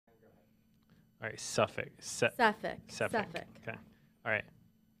All right, Suffolk. Sefik. Sefik. Sefik. Okay. All right.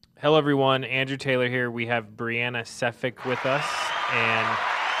 Hello, everyone. Andrew Taylor here. We have Brianna Sefik with us, and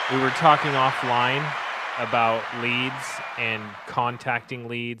we were talking offline about leads and contacting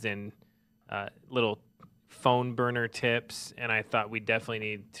leads and little phone burner tips, and I thought we definitely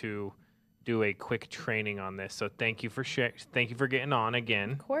need to do a quick training on this. So thank you for getting on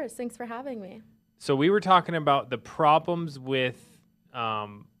again. Of course. Thanks for having me. So we were talking about the problems with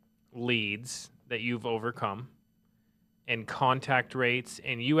leads that you've overcome and contact rates,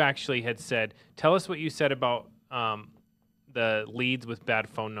 and you actually had said, tell us what you said about the leads with bad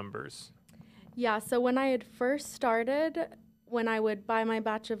phone numbers. Yeah, so when I had first started, when I would buy my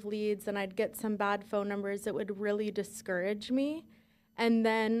batch of leads and I'd get some bad phone numbers, it would really discourage me. And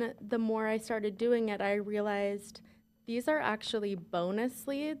then the more I started doing it, I realized these are actually bonus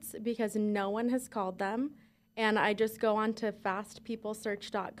leads because no one has called them. And I just go on to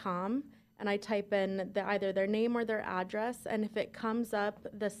fastpeoplesearch.com and I type in either their name or their address. And if it comes up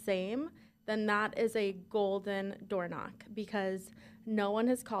the same, then that is a golden door knock because no one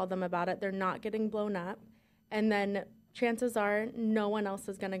has called them about it. They're not getting blown up. And then chances are no one else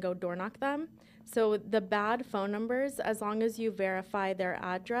is going to go door knock them. So the bad phone numbers, as long as you verify their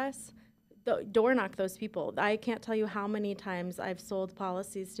address, door knock those people. I can't tell you how many times I've sold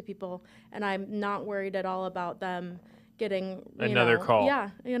policies to people, and I'm not worried at all about them getting another call. Yeah,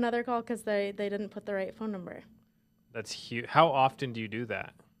 another call because they didn't put the right phone number. That's huge. How often do you do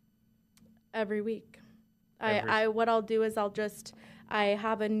that? Every week. What I'll do is I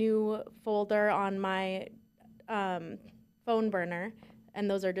have a new folder on my phone burner, and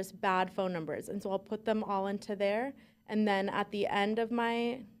those are just bad phone numbers. And so I'll put them all into there. And then at the end of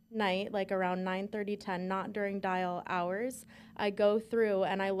my night, like around 9:30, 10, not during dial hours, I go through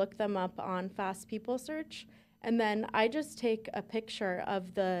and I look them up on Fast People Search. And then I just take a picture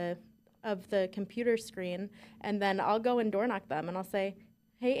of the computer screen, and then I'll go and door knock them. And I'll say,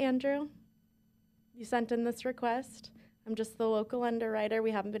 hey, Andrew, you sent in this request. I'm just the local underwriter.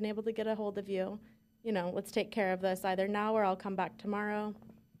 We haven't been able to get a hold of you. Let's take care of this either now or I'll come back tomorrow.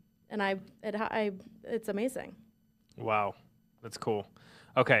 And it's amazing. Wow, that's cool.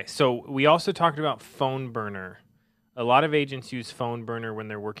 Okay, so we also talked about phone burner. A lot of agents use phone burner when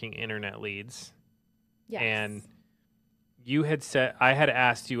they're working internet leads. Yes. And you had said, I had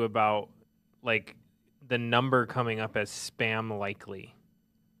asked you about like the number coming up as spam likely.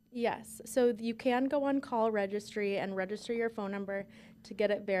 Yes. So you can go on call registry and register your phone number to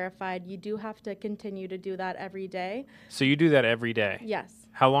get it verified. You do have to continue to do that every day. So you do that every day? Yes.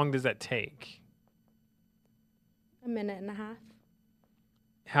 How long does that take? A minute and a half.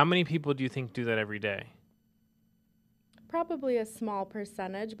 How many people do you think do that every day? Probably a small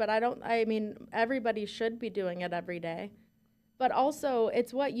percentage, but everybody should be doing it every day. But also,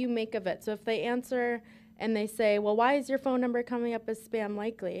 it's what you make of it. So if they answer and they say, well, why is your phone number coming up as spam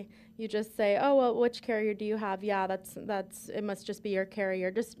likely? You just say, oh, well, which carrier do you have? Yeah, it must just be your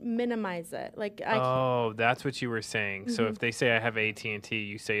carrier. Just minimize it. That's what you were saying. Mm-hmm. So if they say I have AT&T,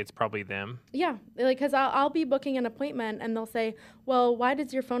 you say it's probably them? Yeah, because I'll be booking an appointment and they'll say, well, why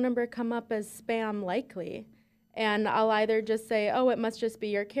does your phone number come up as spam likely? And I'll either just say, oh, it must just be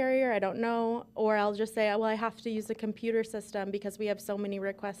your carrier, I don't know, or I'll just say, well, I have to use a computer system because we have so many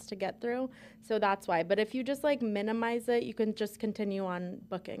requests to get through, so that's why. But if you just minimize it, you can just continue on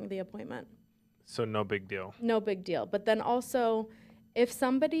booking the appointment. So no big deal. No big deal. But then also, if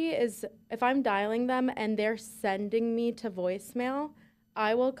I'm dialing them and they're sending me to voicemail,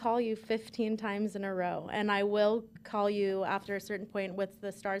 I will call you 15 times in a row, and I will call you after a certain point with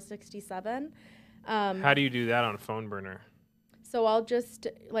the star 67. How do you do that on phone burner? So I'll just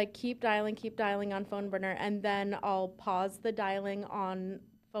keep dialing on phone burner, and then I'll pause the dialing on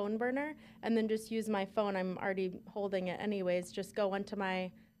phone burner and then just use my phone. I'm already holding it anyways. Just go onto my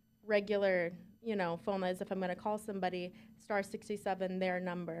regular, phone as if I'm going to call somebody, star 67, their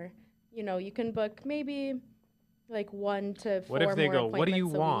number. You can book maybe 1 to 4 more appointments a week. What if they go, what do you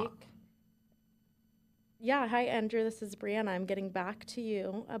want? Yeah, hi, Andrew. This is Brianna. I'm getting back to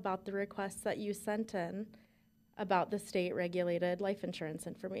you about the requests that you sent in about the state-regulated life insurance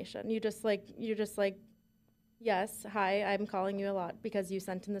information. You're just like, yes, hi, I'm calling you a lot because you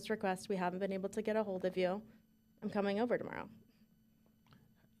sent in this request. We haven't been able to get a hold of you. I'm coming over tomorrow.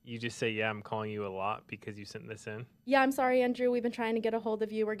 You just say, yeah, I'm calling you a lot because you sent this in? Yeah, I'm sorry, Andrew. We've been trying to get a hold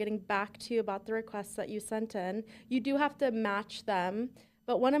of you. We're getting back to you about the requests that you sent in. You do have to match them.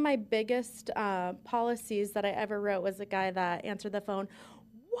 But one of my biggest policies that I ever wrote was a guy that answered the phone,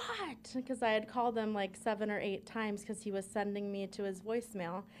 what? Because I had called him 7 or 8 times because he was sending me to his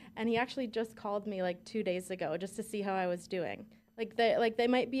voicemail. And he actually just called me 2 days ago just to see how I was doing. They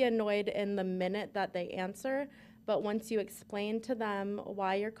might be annoyed in the minute that they answer, but once you explain to them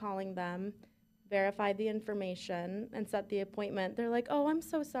why you're calling them, verify the information, and set the appointment, they're like, "Oh, I'm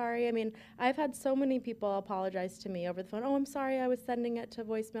so sorry." I mean, I've had so many people apologize to me over the phone. "Oh, I'm sorry I was sending it to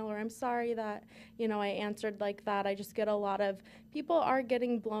voicemail," or "I'm sorry that, I answered like that." I just get a lot of people are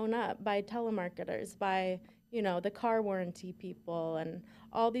getting blown up by telemarketers, by, the car warranty people and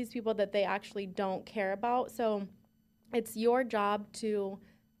all these people that they actually don't care about. So it's your job to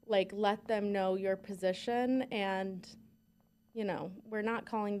let them know your position. And we're not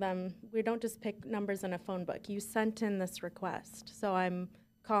calling them, we don't just pick numbers in a phone book. You sent in this request, so I'm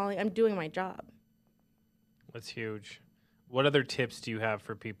doing my job. That's huge. What other tips do you have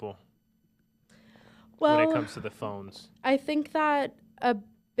for people when it Well, comes to the phones? I think that a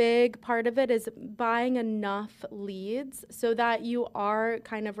big part of it is buying enough leads so that you are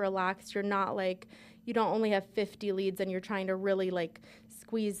kind of relaxed. You're not you don't only have 50 leads and you're trying to really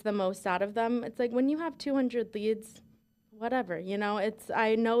squeeze the most out of them. It's like when you have 200 leads, whatever,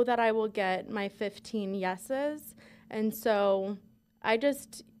 I know that I will get my 15 yeses. And so I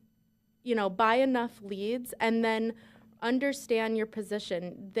just, buy enough leads and then understand your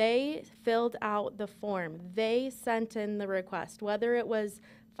position. They filled out the form. They sent in the request, whether it was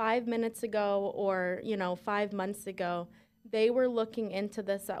 5 minutes ago or, 5 months ago. They were looking into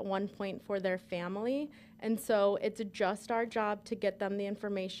this at one point for their family. And so it's just our job to get them the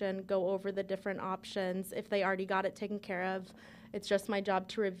information, go over the different options. If they already got it taken care of, it's just my job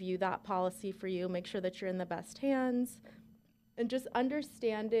to review that policy for you, make sure that you're in the best hands, and just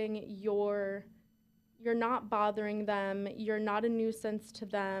understanding you're not bothering them, you're not a nuisance to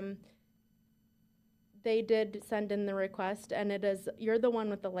them. They did send in the request, and you're the one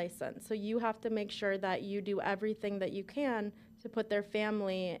with the license. So you have to make sure that you do everything that you can to put their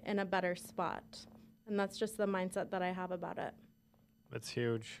family in a better spot. And that's just the mindset that I have about it. That's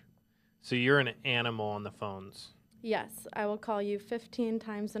huge. So you're an animal on the phones. Yes, I will call you 15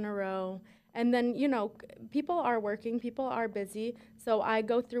 times in a row. And then, people are working, people are busy. So I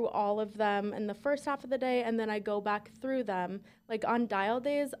go through all of them in the first half of the day, and then I go back through them. Like on dial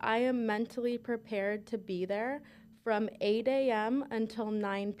days, I am mentally prepared to be there from 8 a.m. until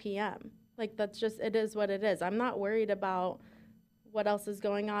 9 p.m. It is what it is. I'm not worried about what else is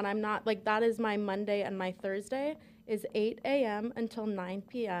going on. I'm not that is my Monday and my Thursday is 8 a.m. until 9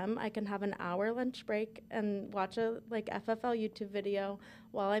 p.m. I can have an hour lunch break and watch a FFL YouTube video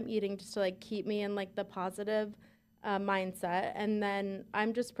while I'm eating, just to keep me in the positive mindset. And then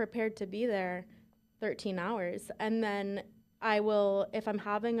I'm just prepared to be there 13 hours. And then if I'm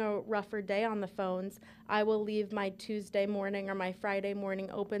having a rougher day on the phones, I will leave my Tuesday morning or my Friday morning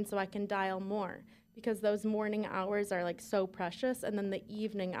open so I can dial more, because those morning hours are so precious, and then the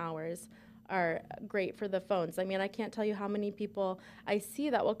evening hours are great for the phones. I mean, I can't tell you how many people I see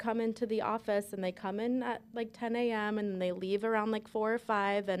that will come into the office, and they come in at 10 a.m. and they leave around 4 or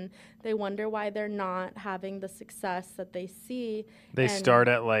 5, and they wonder why they're not having the success that they see. They start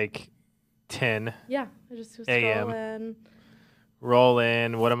at 10 yeah, they just a.m. Roll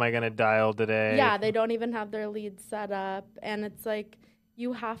in. What am I going to dial today? Yeah, they don't even have their leads set up, and it's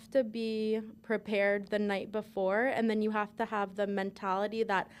you have to be prepared the night before, and then you have to have the mentality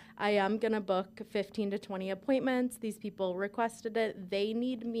that I am going to book 15 to 20 appointments. These people requested it. They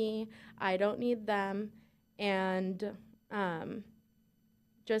need me. I don't need them. And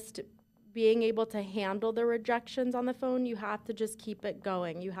just being able to handle the rejections on the phone, you have to just keep it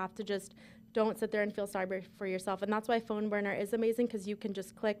going. You have to just don't sit there and feel sorry for yourself. And that's why Phone Burner is amazing, because you can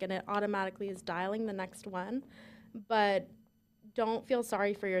just click and it automatically is dialing the next one. But don't feel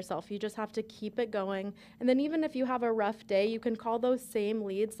sorry for yourself. You just have to keep it going. And then even if you have a rough day, you can call those same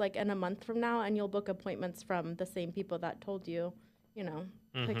leads in a month from now, and you'll book appointments from the same people that told you,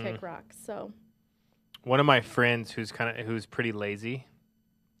 to kick rocks. So one of my friends who's pretty lazy,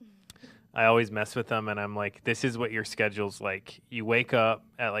 I always mess with them, and I'm like, this is what your schedule's like. You wake up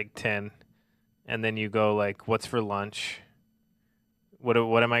at 10, and then you go what's for lunch? What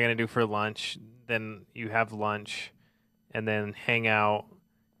am I going to do for lunch? Then you have lunch, and then hang out,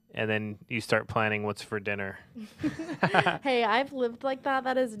 and then you start planning what's for dinner. Hey, I've lived like that.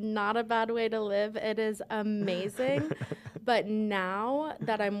 That is not a bad way to live. It is amazing. But now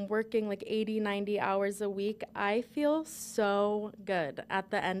that I'm working 80, 90 hours a week, I feel so good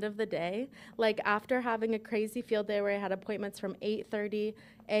at the end of the day. After having a crazy field day where I had appointments from 8:30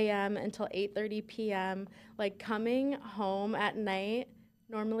 a.m. until 8:30 p.m., coming home at night,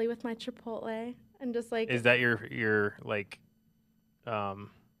 normally with my Chipotle, and just is that your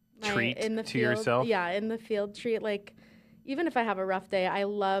treat in the to field, yourself? Yeah, in the field treat. Even if I have a rough day, I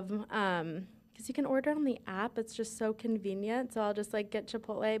love, because because you can order on the app. It's just so convenient. So I'll just like get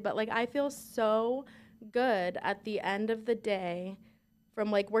Chipotle. But like I feel so good at the end of the day from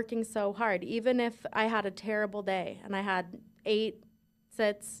like working so hard. Even if I had a terrible day and I had 8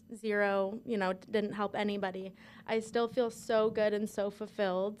 sits, 0, you know, didn't help anybody, I still feel so good and so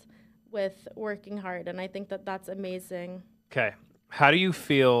fulfilled with working hard. And I think that that's amazing. Okay. How do you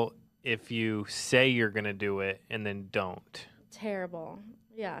feel if you say you're going to do it and then don't? Terrible.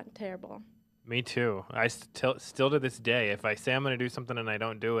 Yeah, terrible. Me too. I still to this day, if I say I'm going to do something and I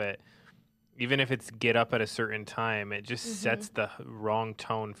don't do it, even if it's get up at a certain time, it just sets the wrong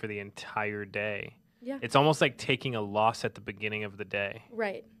tone for the entire day. Yeah. It's almost like taking a loss at the beginning of the day.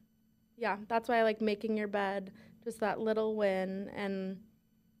 Right. Yeah, that's why I like making your bed, just that little win. And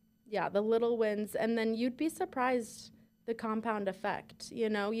yeah, the little wins. And then you'd be surprised the compound effect. You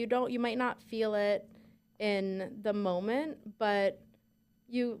know, you might not feel it in the moment, but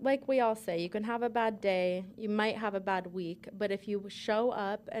you, like we all say, you can have a bad day, you might have a bad week, but if you show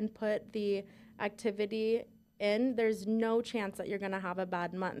up and put the activity in, there's no chance that you're going to have a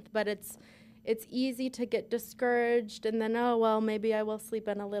bad month. But it's easy to get discouraged and then, oh, well, maybe I will sleep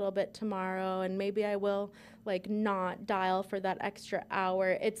in a little bit tomorrow and maybe I will like not dial for that extra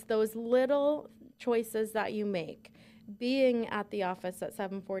hour. It's those little choices that you make. Being at the office at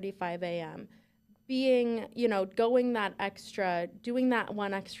 7:45 a.m., being, you know, going that extra, doing that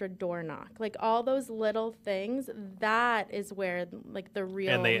one extra door knock, like all those little things, that is where like the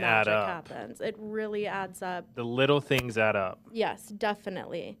real And they add magic up. happens. It really adds up. The little things add up. Yes,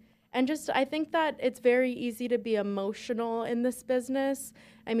 definitely. And just, I think that it's very easy to be emotional in this business.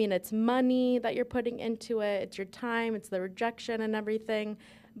 I mean, it's money that you're putting into it, it's your time, it's the rejection and everything.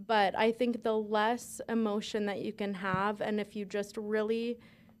 But I think the less emotion that you can have, and if you just really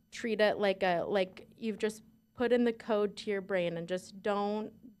treat it like you've just put in the code to your brain and just don't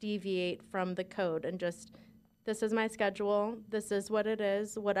deviate from the code and just, this is my schedule, this is what it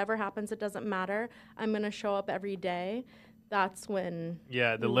is, whatever happens, it doesn't matter, I'm going to show up every day. That's when the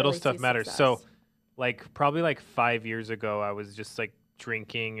you little really stuff see matters. success. So like probably like 5 years ago, I was just like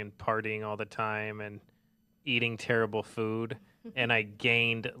drinking and partying all the time and eating terrible food. And I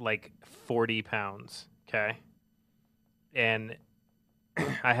gained like 40 pounds. Okay. And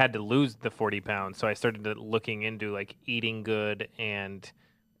I had to lose the 40 pounds. So I started looking into like eating good and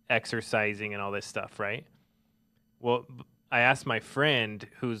exercising and all this stuff. Right. Well, I asked my friend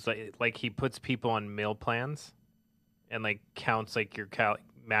who's like he puts people on meal plans and like counts like your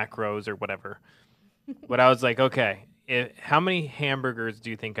macros or whatever. But I was like, okay, how many hamburgers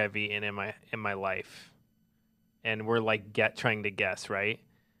do you think I've eaten in my life? And we're like trying to guess, right?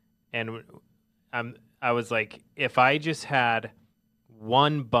 And I was like, if I just had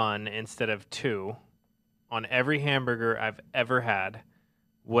one bun instead of 2 on every hamburger I've ever had,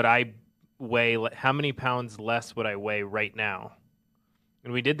 would I weigh how many pounds less would I weigh right now?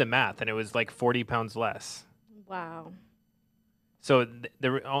 And we did the math, and it was like 40 pounds less. Wow. So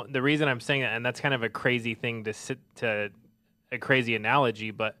the reason I'm saying that, and that's kind of a crazy thing to a crazy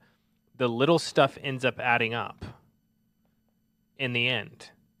analogy, but the little stuff ends up adding up in the end.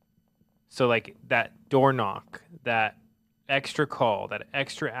 So like that door knock, that extra call, that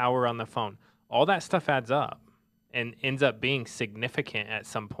extra hour on the phone, all that stuff adds up and ends up being significant at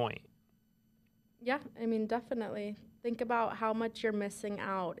some point. Yeah, I mean, definitely. Think about how much you're missing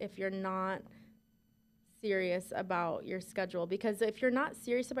out if you're not serious about your schedule. Because if you're not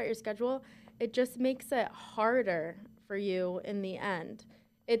serious about your schedule, it just makes it harder for you in the end.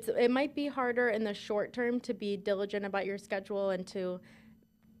 It might be harder in the short term to be diligent about your schedule and to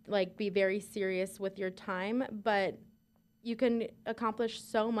like be very serious with your time, but you can accomplish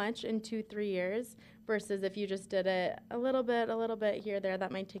so much in 2-3 years versus if you just did it a little bit here, there,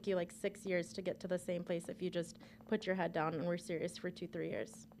 that might take you like 6 years to get to the same place if you just put your head down and were serious for 2-3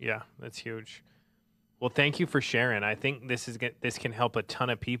 years. Yeah, that's huge. Well, thank you for sharing. I think this can help a ton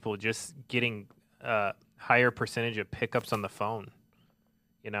of people just getting a higher percentage of pickups on the phone,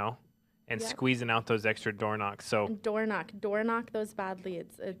 you know, and squeezing out those extra door knocks. So and door knock those bad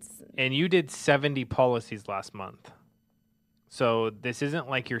leads. And you did 70 policies last month. So this isn't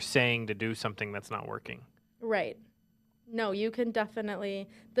like you're saying to do something that's not working. Right. No, you can definitely,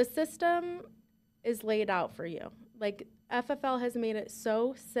 the system is laid out for you. Like FFL has made it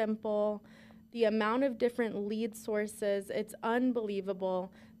so simple. The amount of different lead sources, it's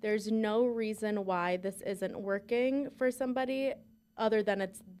unbelievable. There's no reason why this isn't working for somebody other than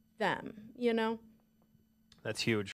it's them, you know? That's huge.